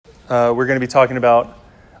we're going to be talking about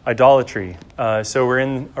idolatry. So we're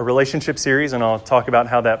in a relationship series, and I'll talk about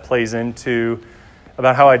how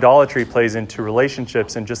idolatry plays into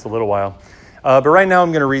relationships in just a little while. But right now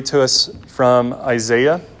I'm going to read to us from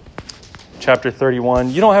Isaiah chapter 31.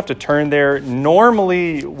 You don't have to turn there.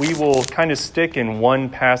 Normally we will kind of stick in one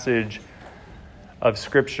passage of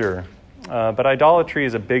Scripture, but idolatry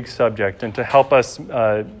is a big subject, and to help us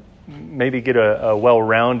maybe get a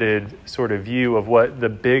well-rounded sort of view of what the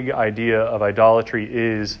big idea of idolatry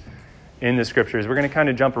is in the Scriptures, we're going to kind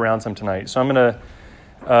of jump around some tonight. So I'm going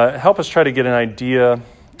to help us try to get an idea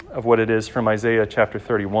of what it is from Isaiah chapter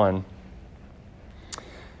 31.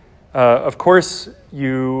 Of course,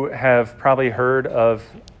 you have probably heard of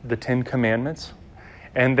the Ten Commandments,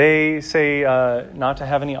 and they say not to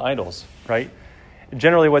have any idols, right?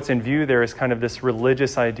 Generally, what's in view there is kind of this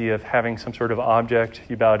religious idea of having some sort of object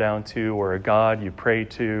you bow down to, or a god you pray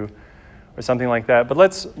to, or something like that. But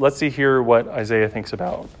let's see here what Isaiah thinks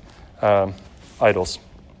about idols.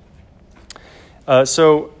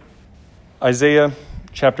 So Isaiah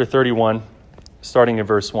chapter 31, starting in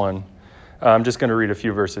verse 1. I'm just going to read a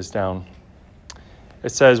few verses down.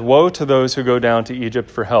 It says, "Woe to those who go down to Egypt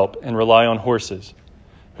for help and rely on horses,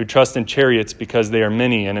 who trust in chariots because they are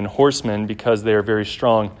many, and in horsemen because they are very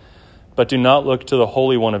strong, but do not look to the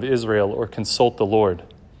Holy One of Israel or consult the Lord.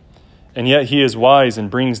 And yet he is wise and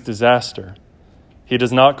brings disaster. He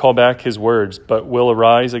does not call back his words, but will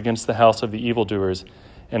arise against the house of the evildoers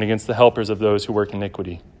and against the helpers of those who work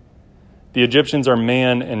iniquity. The Egyptians are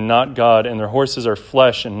man and not God, and their horses are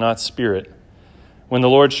flesh and not spirit. When the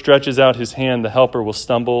Lord stretches out his hand, the helper will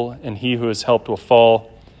stumble, and he who is helped will fall,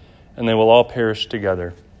 and they will all perish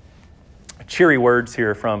together." Cheery words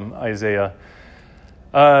here from Isaiah.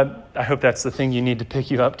 I hope that's the thing you need to pick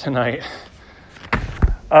you up tonight.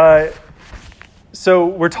 So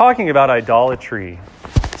we're talking about idolatry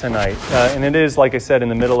tonight, and it is, like I said, in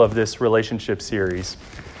the middle of this relationship series.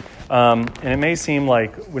 And it may seem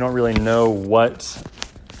like we don't really know what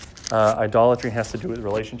idolatry has to do with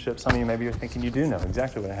relationships. Some of you maybe are thinking you do know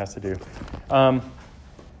exactly what it has to do.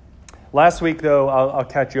 Last week, though, I'll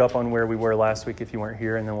catch you up on where we were last week if you weren't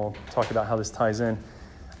here, and then we'll talk about how this ties in.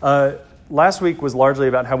 Last week was largely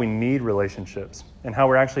about how we need relationships and how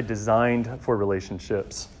we're actually designed for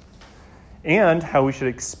relationships, and how we should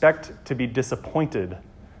expect to be disappointed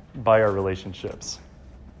by our relationships.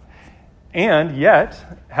 And yet,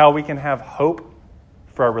 how we can have hope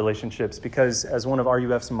for our relationships, because as one of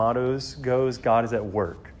RUF's mottos goes, God is at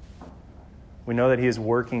work. We know that he is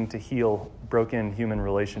working to heal broken human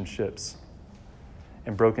relationships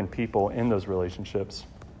and broken people in those relationships.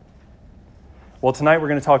 Well, tonight we're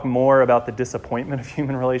going to talk more about the disappointment of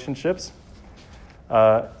human relationships,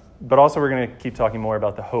 but also we're going to keep talking more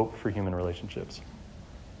about the hope for human relationships.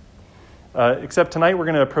 Except tonight we're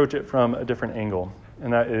going to approach it from a different angle,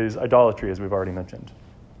 and that is idolatry, as we've already mentioned.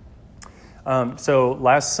 So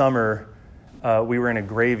last summer, we were in a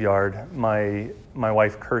graveyard, my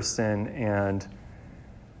wife Kirsten and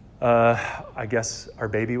I guess our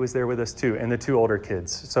baby was there with us too, and the two older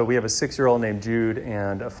kids. So we have a 6-year-old named Jude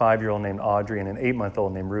and a 5-year-old named Audrey and an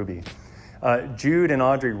 8-month-old named Ruby. Jude and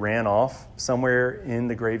Audrey ran off somewhere in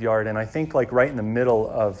the graveyard, and I think like right in the middle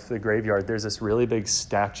of the graveyard, there's this really big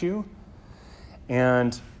statue,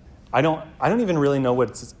 and I don't even really know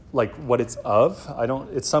what it's of.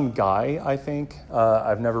 It's some guy, I think.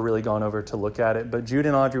 I've never really gone over to look at it, but Jude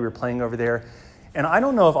and Audrey were playing over there. And I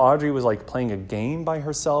don't know if Audrey was like playing a game by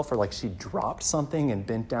herself, or like she dropped something and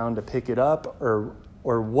bent down to pick it up, or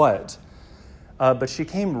what. But she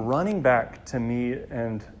came running back to me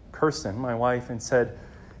and Kirsten, my wife, and said,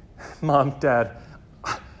 "Mom, Dad,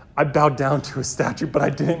 I bowed down to a statue, but I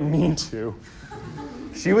didn't mean to."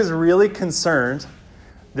 She was really concerned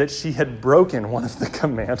that she had broken one of the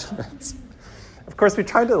commandments. Of course, we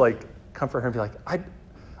tried to like comfort her and be like,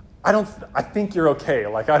 I think you're okay.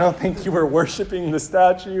 Like, I don't think you were worshiping the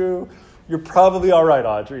statue. You're probably all right,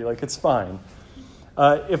 Audrey. Like, it's fine.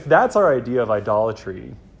 If that's our idea of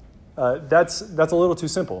idolatry, that's a little too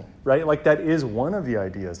simple, right? Like, that is one of the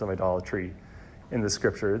ideas of idolatry in the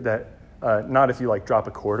Scripture, that not if you like drop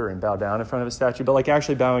a quarter and bow down in front of a statue, but like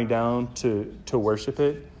actually bowing down to worship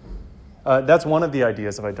it. That's one of the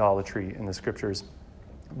ideas of idolatry in the Scriptures.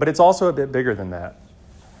 But it's also a bit bigger than that.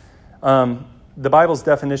 The Bible's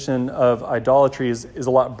definition of idolatry is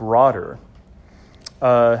a lot broader.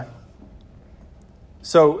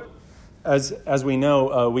 So, as we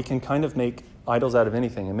know, we can kind of make idols out of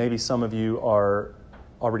anything. And maybe some of you are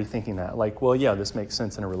already thinking that. Like, well, yeah, this makes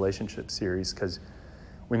sense in a relationship series because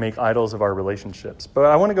we make idols of our relationships. But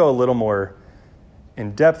I want to go a little more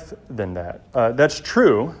in depth than that. That's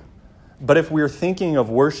true, But if we're thinking of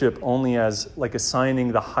worship only as like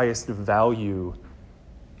assigning the highest value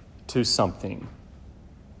to something,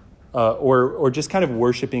 or just kind of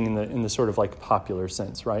worshiping in the sort of like popular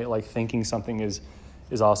sense, right? Like thinking something is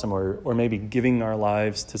awesome, or maybe giving our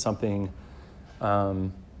lives to something,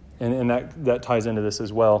 and that ties into this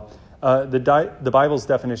as well. The Bible's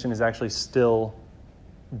definition is actually still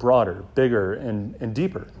broader, bigger, and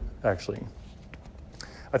deeper, actually.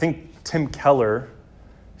 I think Tim Keller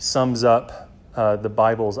sums up the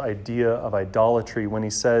Bible's idea of idolatry when he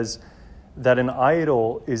says that an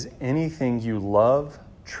idol is anything you love,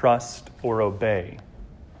 trust, or obey.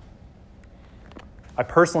 I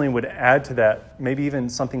personally would add to that maybe even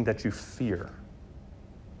something that you fear.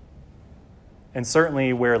 And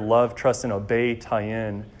certainly where love, trust, and obey tie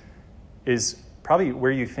in is probably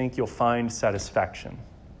where you think you'll find satisfaction.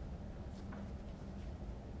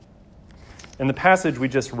 In the passage we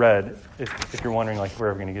just read, if you're wondering like where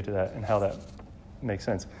we're going to get to that and how that makes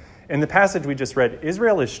sense. In the passage we just read,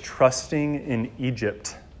 Israel is trusting in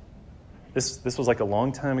Egypt. This was like a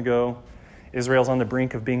long time ago. Israel's on the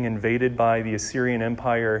brink of being invaded by the Assyrian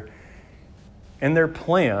Empire. And their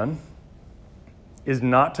plan is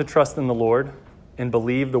not to trust in the Lord and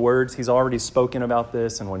believe the words he's already spoken about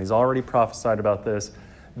this and when he's already prophesied about this.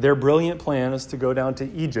 Their brilliant plan is to go down to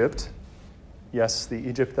Egypt, yes, the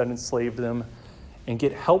Egypt that enslaved them, and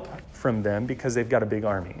get help from them because they've got a big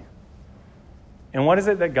army. And what is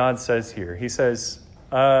it that God says here? He says,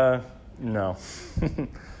 no.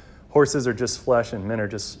 Horses are just flesh and men are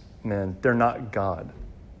just men. They're not God.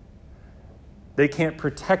 They can't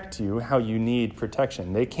protect you how you need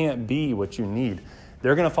protection. They can't be what you need.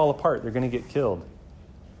 They're going to fall apart. They're going to get killed.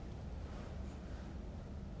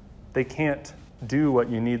 They can't do what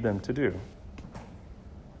you need them to do.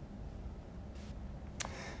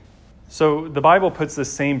 So the Bible puts the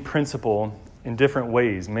same principle in different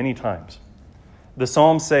ways many times. The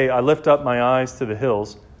Psalms say, I lift up my eyes to the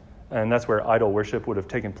hills, and that's where idol worship would have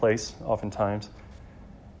taken place oftentimes.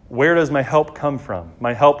 Where does my help come from?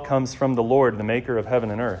 My help comes from the Lord, the maker of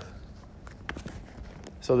heaven and earth.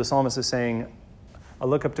 So the psalmist is saying, I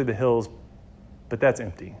look up to the hills, but that's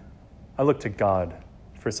empty. I look to God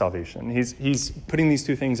for salvation. He's putting these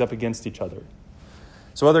two things up against each other.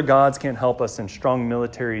 So other gods can't help us, and strong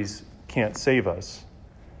militaries can't save us.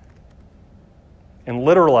 And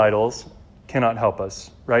literal idols cannot help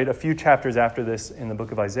us, right? A few chapters after this in the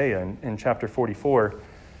book of Isaiah, in chapter 44,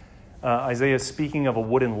 Isaiah is speaking of a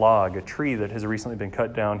wooden log, a tree that has recently been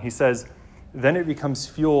cut down. He says, then it becomes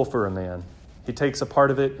fuel for a man. He takes a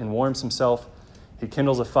part of it and warms himself. He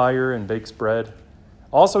kindles a fire and bakes bread.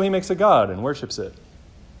 Also, he makes a god and worships it.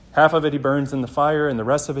 Half of it he burns in the fire, and the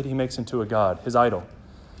rest of it he makes into a god, his idol,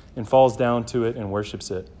 and falls down to it and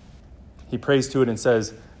worships it. He prays to it and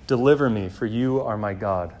says, deliver me, for you are my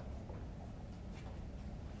God.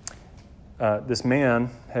 This man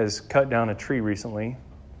has cut down a tree recently,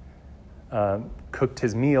 cooked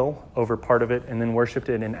his meal over part of it, and then worshipped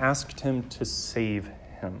it and asked him to save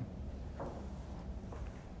him.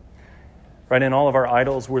 Right, in all of our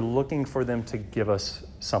idols, we're looking for them to give us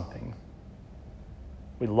something.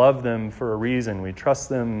 We love them for a reason. We trust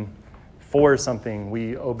them for something.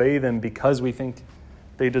 We obey them because we think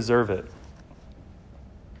they deserve it.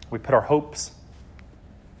 We put our hopes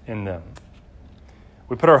in them.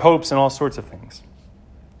 We put our hopes in all sorts of things.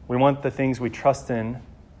 We want the things we trust in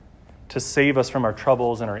to save us from our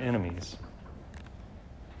troubles and our enemies.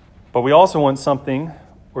 But we also want something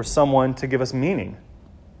or someone to give us meaning.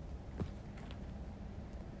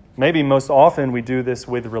 Maybe most often we do this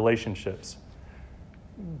with relationships.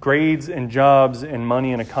 Grades and jobs and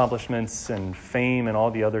money and accomplishments and fame and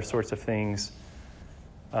all the other sorts of things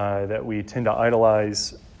that we tend to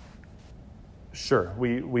idolize. Sure,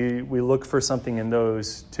 we look for something in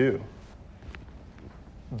those too.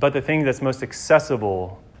 But the thing that's most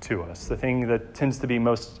accessible to us, the thing that tends to be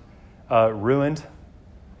most ruined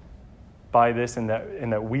by this and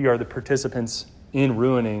that we are the participants in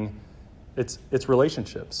ruining, it's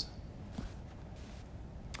relationships.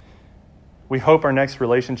 We hope our next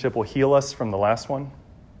relationship will heal us from the last one.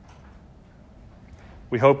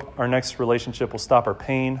 We hope our next relationship will stop our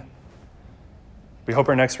pain. We hope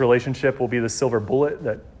our next relationship will be the silver bullet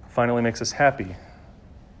that finally makes us happy.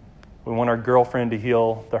 We want our girlfriend to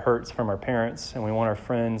heal the hurts from our parents, and we want our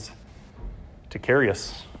friends to carry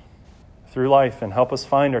us through life and help us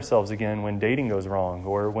find ourselves again when dating goes wrong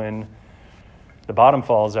or when the bottom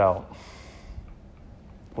falls out.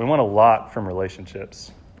 We want a lot from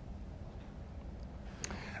relationships.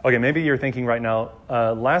 Okay, maybe you're thinking right now,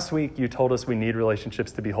 last week you told us we need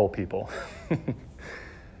relationships to be whole people.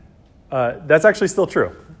 That's actually still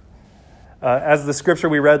true. As the scripture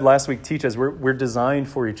we read last week teaches, we're designed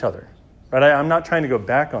for each other. Right? I'm not trying to go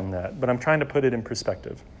back on that, but I'm trying to put it in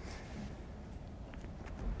perspective.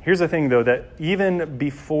 Here's the thing, though, that even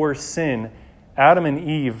before sin, Adam and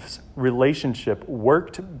Eve's relationship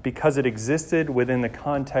worked because it existed within the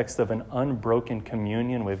context of an unbroken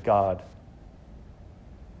communion with God.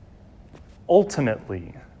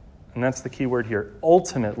 Ultimately, and that's the key word here,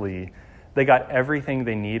 ultimately, they got everything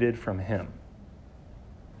they needed from him.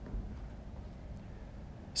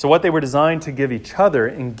 So what they were designed to give each other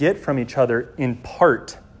and get from each other in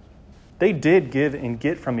part, they did give and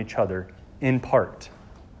get from each other in part.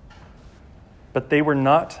 But they were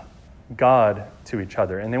not God to each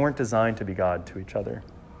other, and they weren't designed to be God to each other.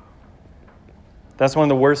 That's one of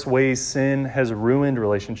the worst ways sin has ruined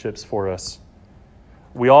relationships for us.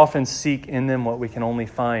 We often seek in them what we can only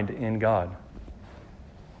find in God.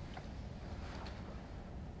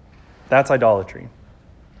 That's idolatry.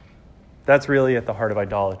 That's really at the heart of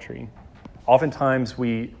idolatry. Oftentimes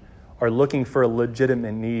we are looking for a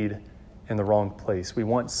legitimate need in the wrong place. We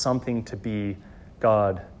want something to be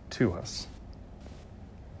God to us.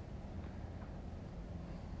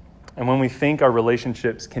 And when we think our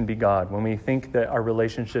relationships can be God, when we think that our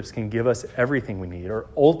relationships can give us everything we need or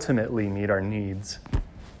ultimately meet our needs,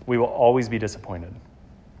 we will always be disappointed.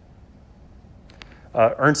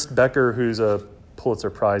 Ernst Becker, who's a Pulitzer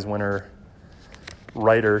Prize winner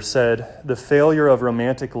writer, said, "The failure of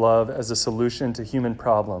romantic love as a solution to human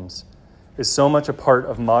problems is so much a part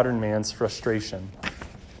of modern man's frustration.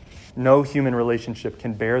 No human relationship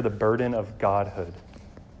can bear the burden of godhood.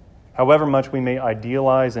 However much we may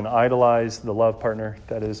idealize and idolize the love partner,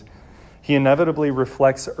 that is, he inevitably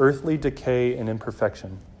reflects earthly decay and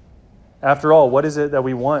imperfection. After all, what is it that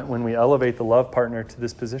we want when we elevate the love partner to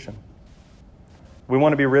this position? We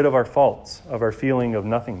want to be rid of our faults, of our feeling of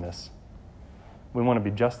nothingness. We want to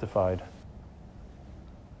be justified.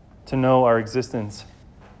 To know our existence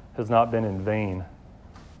has not been in vain.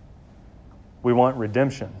 We want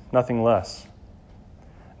redemption, nothing less.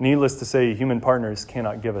 Needless to say, human partners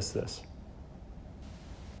cannot give us this."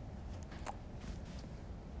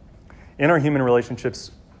 In our human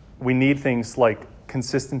relationships, we need things like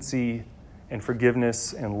consistency and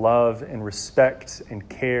forgiveness and love and respect and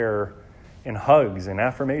care and hugs and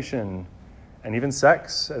affirmation and even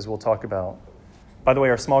sex, as we'll talk about. By the way,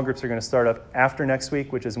 our small groups are going to start up after next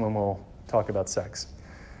week, which is when we'll talk about sex.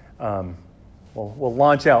 We'll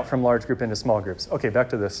launch out from large group into small groups. Okay, back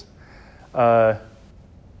to this.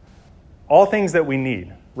 All things that we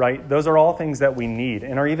need, right? Those are all things that we need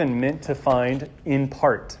and are even meant to find in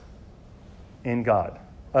part in God.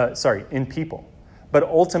 In people. But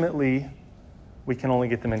ultimately, we can only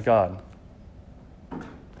get them in God.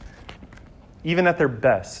 Even at their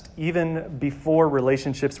best, even before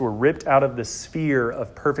relationships were ripped out of the sphere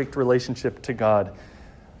of perfect relationship to God,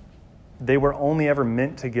 they were only ever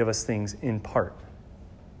meant to give us things in part.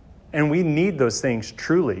 And we need those things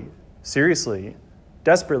truly, seriously,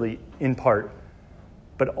 desperately in part,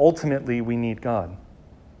 but ultimately we need God.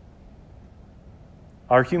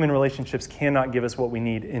 Our human relationships cannot give us what we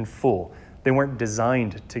need in full. They weren't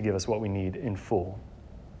designed to give us what we need in full.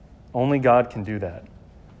 Only God can do that.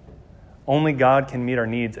 Only God can meet our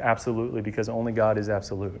needs absolutely, because only God is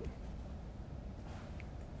absolute.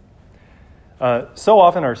 So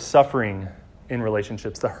often our suffering in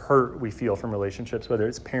relationships, the hurt we feel from relationships, whether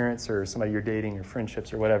it's parents or somebody you're dating or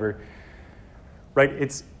friendships or whatever, right?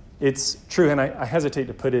 It's true, and I hesitate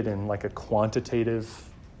to put it in like a quantitative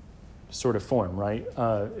sort of form, right?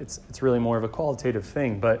 It's really more of a qualitative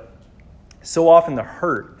thing, but so often the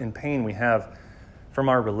hurt and pain we have from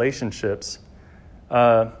our relationships,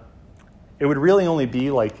 it would really only be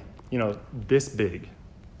like, this big.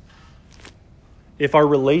 If our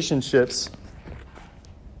relationships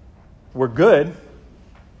were good,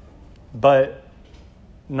 but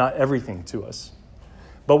not everything to us.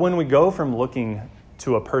 But when we go from looking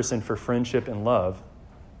to a person for friendship and love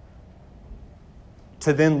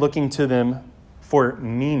to then looking to them for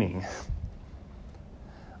meaning,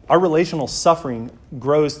 our relational suffering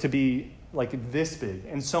grows to be like this big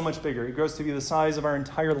and so much bigger. It grows to be the size of our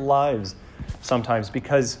entire lives sometimes,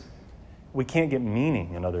 because we can't get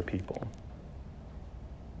meaning in other people.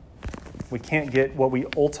 We can't get what we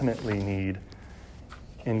ultimately need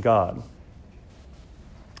in God.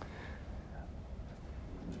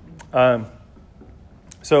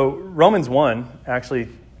 So Romans 1 actually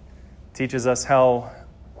teaches us how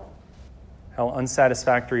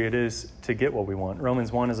unsatisfactory it is to get what we want.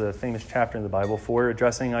 Romans 1 is a famous chapter in the Bible for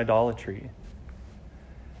addressing idolatry.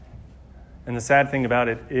 And the sad thing about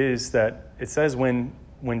it is that it says when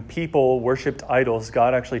people worshipped idols,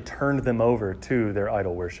 God actually turned them over to their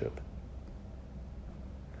idol worship.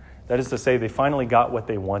 That is to say, they finally got what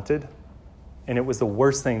they wanted, and it was the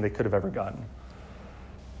worst thing they could have ever gotten.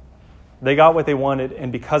 They got what they wanted, and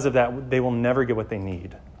because of that, they will never get what they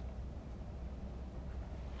need.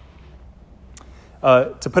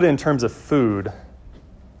 To put it in terms of food,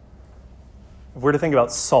 if we're to think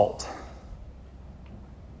about salt,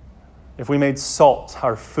 if we made salt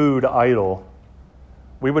our food idol,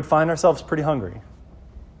 we would find ourselves pretty hungry.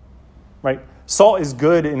 Right? Salt is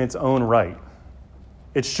good in its own right.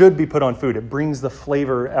 It should be put on food. It brings the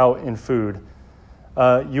flavor out in food.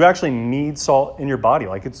 You actually need salt in your body.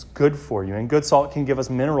 Like, it's good for you. And good salt can give us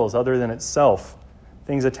minerals other than itself,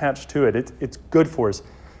 things attached to it. It's good for us.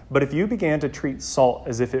 But if you began to treat salt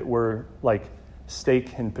as if it were like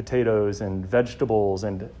steak and potatoes and vegetables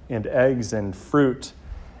and eggs and fruit,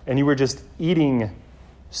 and you were just eating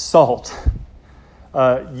salt,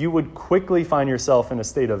 you would quickly find yourself in a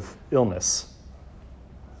state of illness.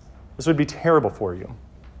 This would be terrible for you.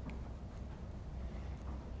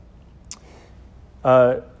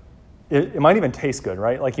 It might even taste good,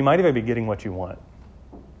 right? Like, you might even be getting what you want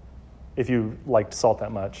if you liked salt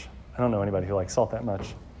that much. I don't know anybody who likes salt that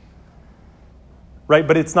much. Right?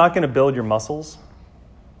 But it's not going to build your muscles.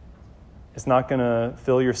 It's not going to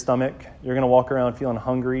fill your stomach. You're going to walk around feeling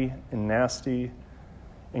hungry and nasty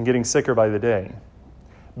and getting sicker by the day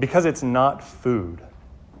because it's not food.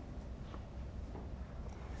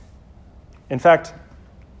 In fact,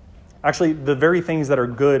 actually, the very things that are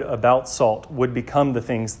good about salt would become the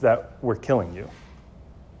things that were killing you.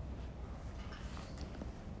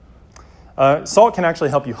 Salt can actually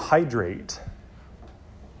help you hydrate.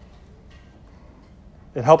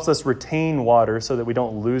 It helps us retain water so that we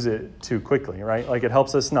don't lose it too quickly, right? Like, it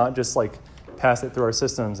helps us not just like pass it through our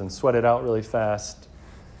systems and sweat it out really fast.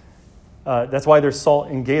 That's why there's salt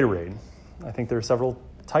in Gatorade. I think there are several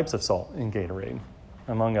types of salt in Gatorade,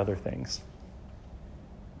 among other things.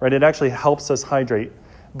 Right? It actually helps us hydrate.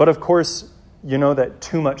 But of course, you know that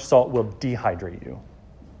too much salt will dehydrate you.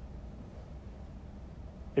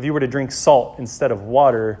 If you were to drink salt instead of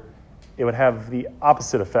water, it would have the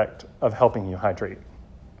opposite effect of helping you hydrate,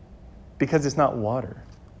 because it's not water.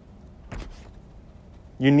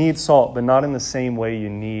 You need salt, but not in the same way you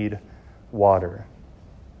need water.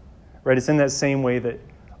 Right? It's in that same way that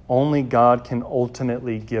only God can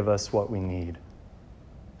ultimately give us what we need.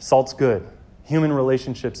 Salt's good. Human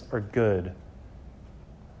relationships are good.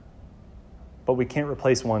 But we can't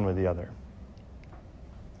replace one with the other.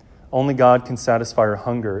 Only God can satisfy our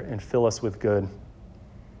hunger and fill us with good.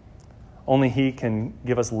 Only He can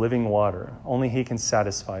give us living water. Only He can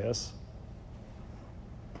satisfy us.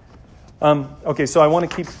 Okay, so I want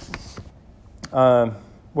to keep...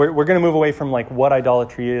 We're going to move away from like what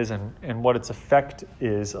idolatry is and what its effect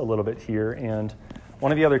is a little bit here. And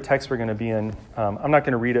one of the other texts we're going to be in, I'm not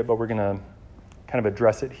going to read it, but we're going to kind of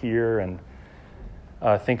address it here and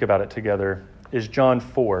think about it together, is John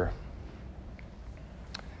 4.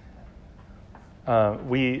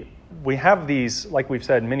 We have these, like we've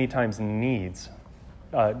said many times, needs,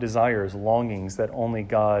 desires, longings that only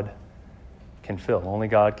God can fill. Only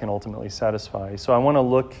God can ultimately satisfy. So I want to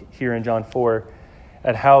look here in John 4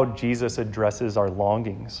 at how Jesus addresses our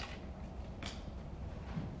longings.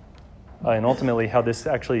 And ultimately how this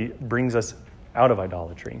actually brings us out of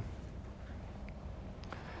idolatry.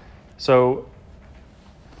 So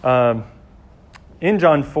in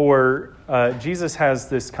John 4, Jesus has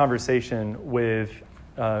this conversation with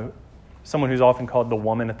someone who's often called the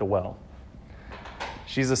woman at the well.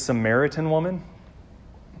 She's a Samaritan woman.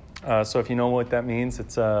 So if you know what that means,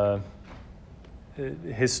 it's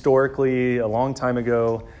historically a long time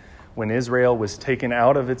ago when Israel was taken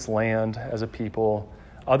out of its land as a people,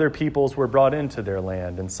 other peoples were brought into their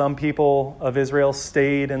land. And some people of Israel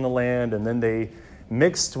stayed in the land, and then they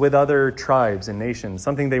mixed with other tribes and nations,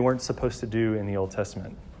 something they weren't supposed to do in the Old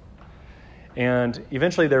Testament. And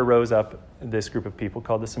eventually there rose up this group of people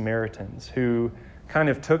called the Samaritans, who kind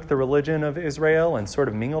of took the religion of Israel and sort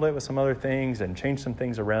of mingled it with some other things and changed some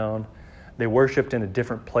things around. They worshiped in a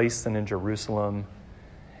different place than in Jerusalem.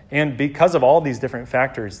 And because of all these different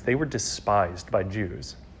factors, they were despised by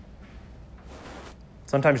Jews.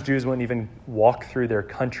 Sometimes Jews wouldn't even walk through their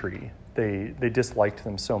country. They disliked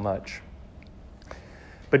them so much.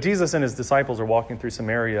 But Jesus and his disciples are walking through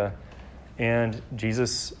Samaria, and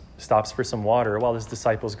Jesus stops for some water while his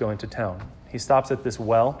disciples go into town. He stops at this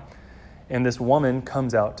well, and this woman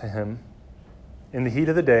comes out to him in the heat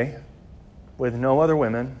of the day with no other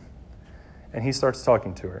women, and he starts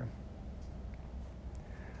talking to her.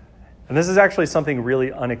 And this is actually something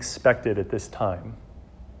really unexpected at this time.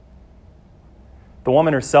 The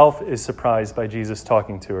woman herself is surprised by Jesus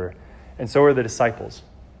talking to her, and so are the disciples.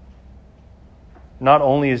 not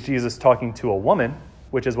only is Jesus talking to a woman,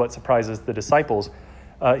 which is what surprises the disciples,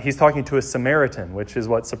 he's talking to a Samaritan, which is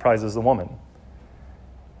what surprises the woman.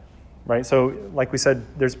 Right? So, like we said,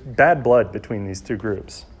 there's bad blood between these two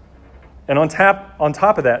groups. And on top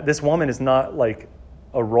of that, this woman is not like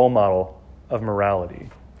a role model of morality.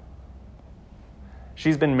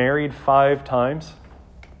 She's been married 5 times,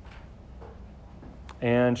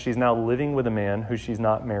 and she's now living with a man who she's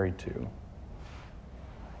not married to.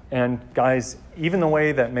 And guys, even the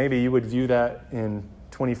way that maybe you would view that in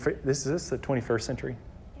this is the 21st century?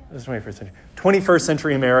 Yeah. This is 21st century. 21st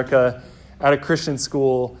century America at a Christian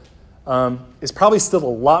school is probably still a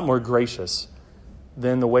lot more gracious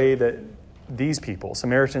than the way that these people,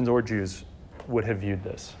 Samaritans or Jews, would have viewed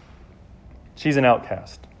this. She's an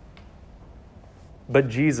outcast. But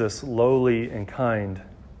Jesus, lowly and kind,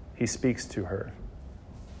 he speaks to her.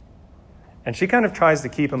 And she kind of tries to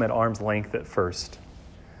keep him at arm's length at first.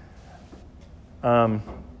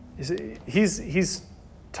 He's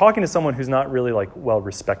talking to someone who's not really like well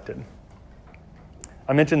respected.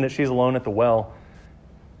 I mentioned that she's alone at the well.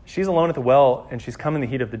 She's alone at the well, and she's come in the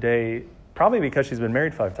heat of the day, probably because she's been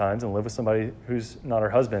married 5 times and lived with somebody who's not her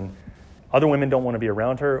husband. Other women don't want to be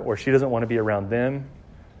around her, or she doesn't want to be around them.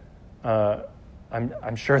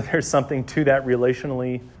 I'm sure there's something to that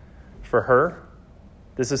relationally for her.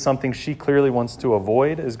 This is something she clearly wants to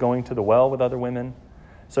avoid, is going to the well with other women.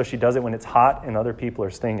 So she does it when it's hot and other people are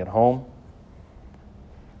staying at home.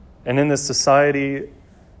 And in this society,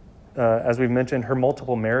 as we've mentioned, her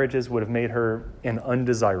multiple marriages would have made her an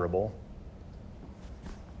undesirable.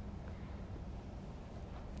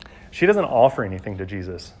 She doesn't offer anything to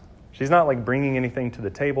Jesus. She's not like bringing anything to the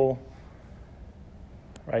table,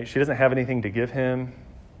 right? She doesn't have anything to give him.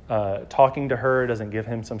 Talking to her doesn't give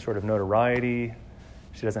him some sort of notoriety.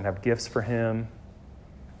 She doesn't have gifts for him.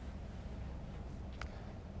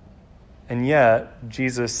 And yet,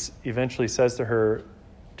 Jesus eventually says to her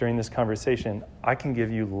during this conversation, I can give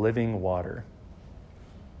you living water.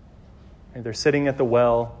 And they're sitting at the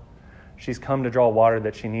well. She's come to draw water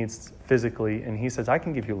that she needs physically. And he says, I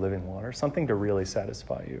can give you living water, something to really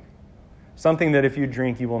satisfy you. Something that if you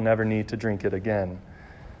drink, you will never need to drink it again.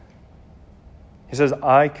 He says,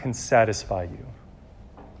 I can satisfy you.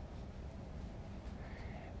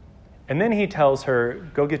 And then he tells her,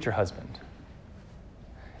 go get your husband.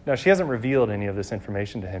 Now, she hasn't revealed any of this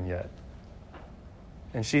information to him yet.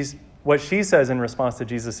 And what she says in response to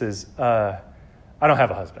Jesus is, I don't have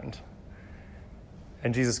a husband.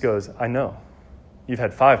 And Jesus goes, I know. You've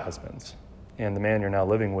had 5 husbands, and the man you're now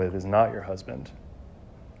living with is not your husband.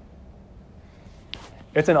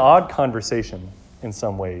 It's an odd conversation in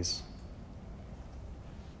some ways.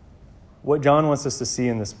 What John wants us to see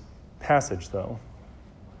in this passage, though,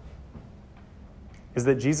 is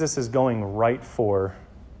that Jesus is going right for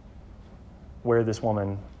where this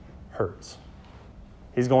woman hurts.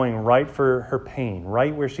 He's going right for her pain,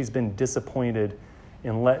 right where she's been disappointed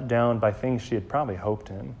and let down by things she had probably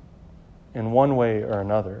hoped in one way or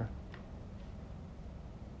another.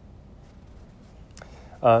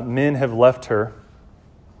 Men have left her,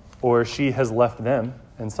 or she has left them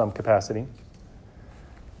in some capacity.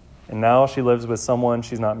 And now she lives with someone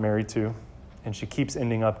she's not married to, and she keeps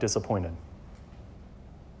ending up disappointed.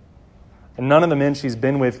 And none of the men she's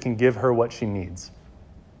been with can give her what she needs.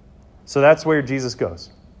 So that's where Jesus goes.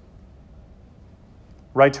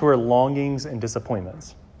 Right to her longings and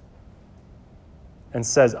disappointments. And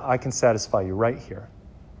says, I can satisfy you right here.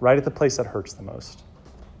 Right at the place that hurts the most.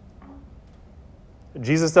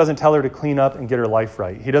 Jesus doesn't tell her to clean up and get her life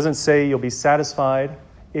right. He doesn't say you'll be satisfied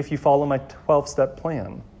if you follow my 12-step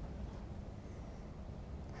plan.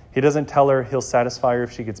 He doesn't tell her he'll satisfy her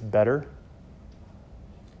if she gets better,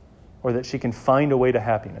 or that she can find a way to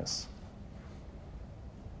happiness.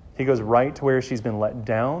 He goes right to where she's been let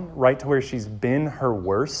down, right to where she's been her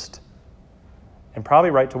worst, and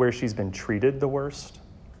probably right to where she's been treated the worst.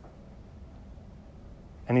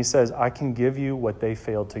 And he says, I can give you what they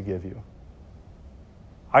failed to give you.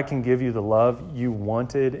 I can give you the love you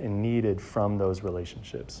wanted and needed from those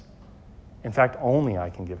relationships. In fact, only I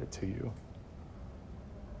can give it to you.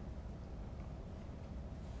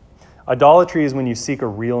 Idolatry is when you seek a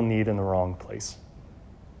real need in the wrong place.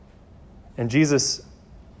 And Jesus,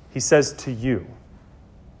 he says to you,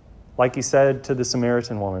 like he said to the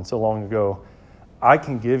Samaritan woman so long ago, I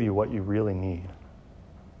can give you what you really need.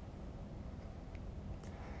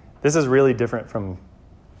 This is really different from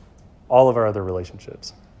all of our other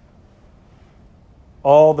relationships.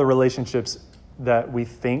 All the relationships that we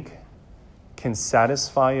think can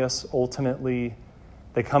satisfy us ultimately,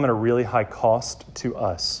 they come at a really high cost to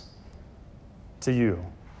us, to you.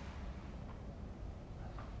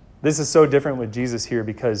 This is so different with Jesus here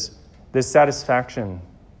because this satisfaction,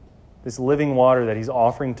 this living water that he's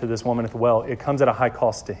offering to this woman at the well, it comes at a high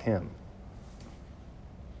cost to him.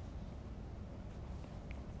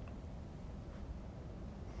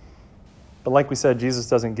 But like we said, Jesus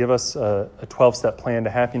doesn't give us a 12-step plan to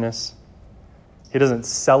happiness. He doesn't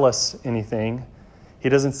sell us anything. He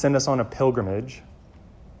doesn't send us on a pilgrimage.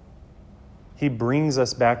 He brings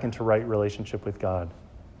us back into right relationship with God.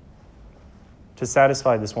 To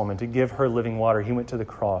satisfy this woman, to give her living water, he went to the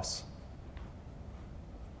cross.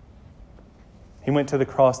 He went to the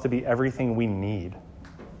cross to be everything we need.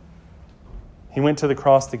 He went to the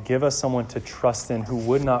cross to give us someone to trust in who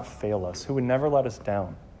would not fail us, who would never let us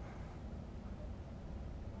down,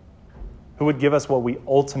 who would give us what we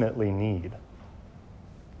ultimately need.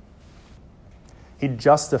 He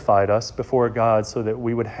justified us before God so that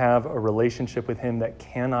we would have a relationship with him that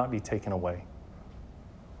cannot be taken away.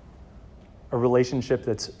 A relationship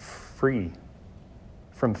that's free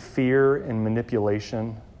from fear and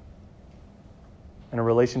manipulation, and a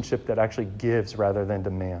relationship that actually gives rather than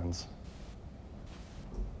demands.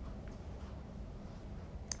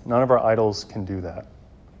 None of our idols can do that,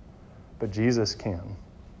 but Jesus can.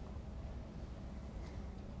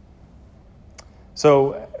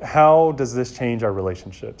 So how does this change our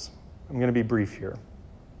relationships? I'm going to be brief here.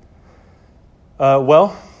 Well,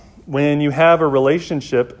 when you have a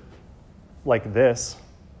relationship like this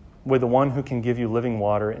with the one who can give you living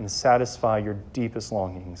water and satisfy your deepest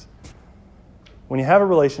longings, when you have a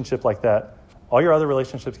relationship like that, all your other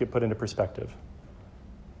relationships get put into perspective.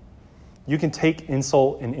 You can take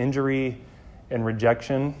insult and injury and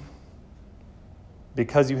rejection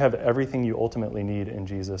because you have everything you ultimately need in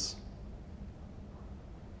Jesus.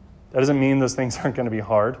 That doesn't mean those things aren't going to be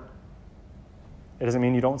hard. It doesn't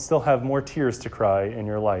mean you don't still have more tears to cry in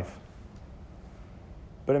your life.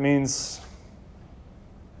 But it means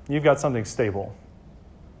you've got something stable.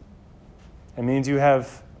 It means you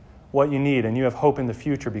have what you need and you have hope in the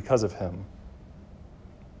future because of him.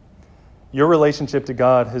 Your relationship to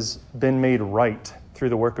God has been made right through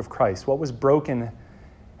the work of Christ. What was broken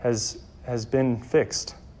has been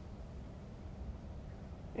fixed.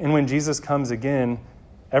 And when Jesus comes again,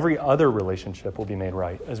 every other relationship will be made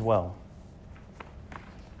right as well.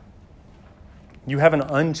 You have an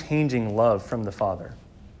unchanging love from the Father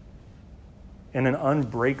and an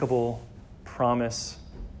unbreakable promise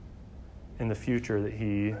in the future that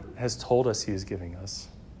he has told us he is giving us.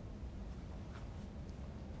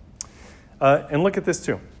 And look at this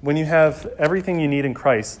too. When you have everything you need in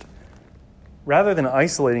Christ, rather than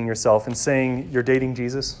isolating yourself and saying you're dating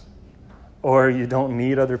Jesus or you don't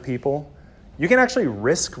need other people, you can actually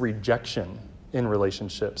risk rejection in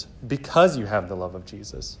relationships because you have the love of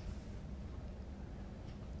Jesus.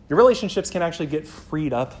 Your relationships can actually get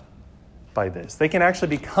freed up by this. They can actually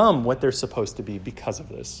become what they're supposed to be because of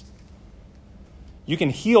this. You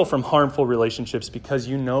can heal from harmful relationships because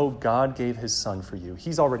you know God gave his son for you.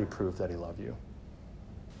 He's already proved that he loved you.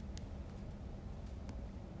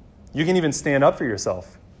 You can even stand up for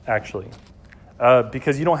yourself, actually,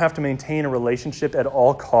 because you don't have to maintain a relationship at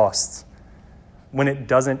all costs when it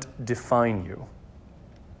doesn't define you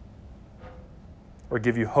or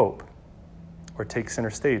give you hope or take center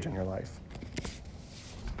stage in your life.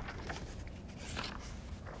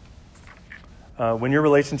 When your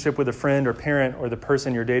relationship with a friend or parent or the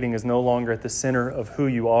person you're dating is no longer at the center of who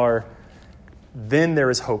you are, then there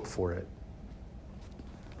is hope for it.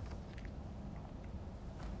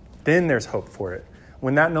 Then there's hope for it.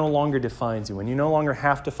 When that no longer defines you, when you no longer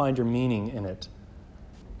have to find your meaning in it.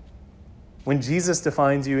 When Jesus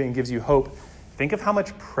defines you and gives you hope, think of how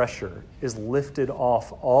much pressure is lifted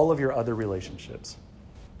off all of your other relationships.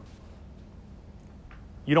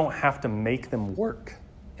 You don't have to make them work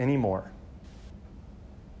anymore.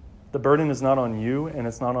 The burden is not on you and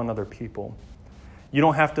it's not on other people. You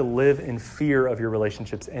don't have to live in fear of your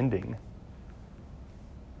relationships ending.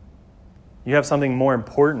 You have something more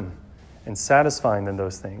important and satisfying than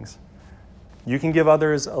those things. You can give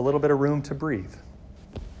others a little bit of room to breathe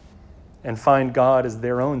and find God as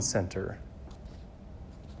their own center.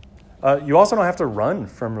 You also don't have to run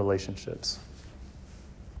from relationships,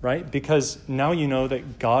 right? Because now you know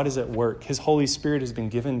that God is at work. His Holy Spirit has been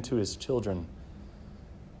given to his children.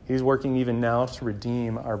 He's working even now to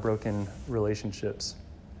redeem our broken relationships.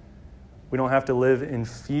 We don't have to live in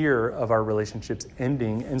fear of our relationships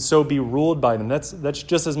ending and so be ruled by them. That's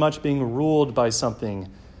just as much being ruled by something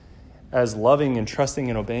as loving and trusting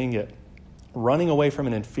and obeying it. Running away from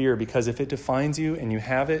it in fear, because if it defines you and you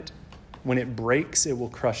have it, when it breaks, it will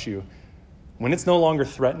crush you. When it's no longer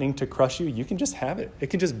threatening to crush you, you can just have it. It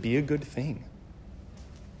can just be a good thing.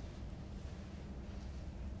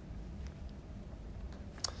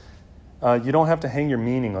 You don't have to hang your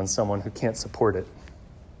meaning on someone who can't support it.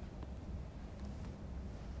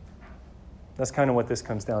 That's kind of what this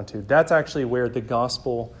comes down to. That's actually where the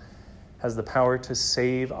gospel has the power to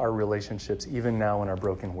save our relationships, even now in our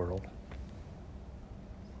broken world.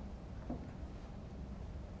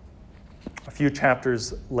 A few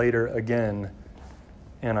chapters later, again,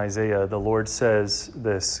 in Isaiah, the Lord says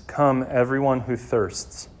this, "Come, everyone who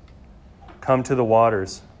thirsts, come to the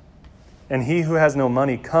waters. And he who has no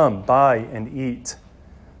money, come, buy and eat.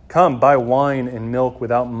 Come, buy wine and milk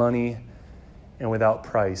without money and without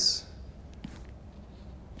price."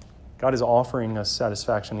 God is offering us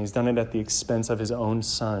satisfaction. He's done it at the expense of his own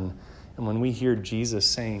Son. And when we hear Jesus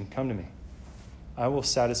saying, "Come to me, I will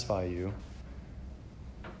satisfy you,"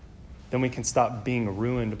 then we can stop being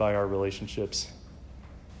ruined by our relationships.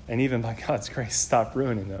 And even by God's grace, stop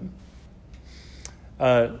ruining them.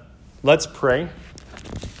 Let's pray.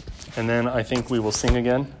 And then I think we will sing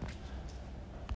again.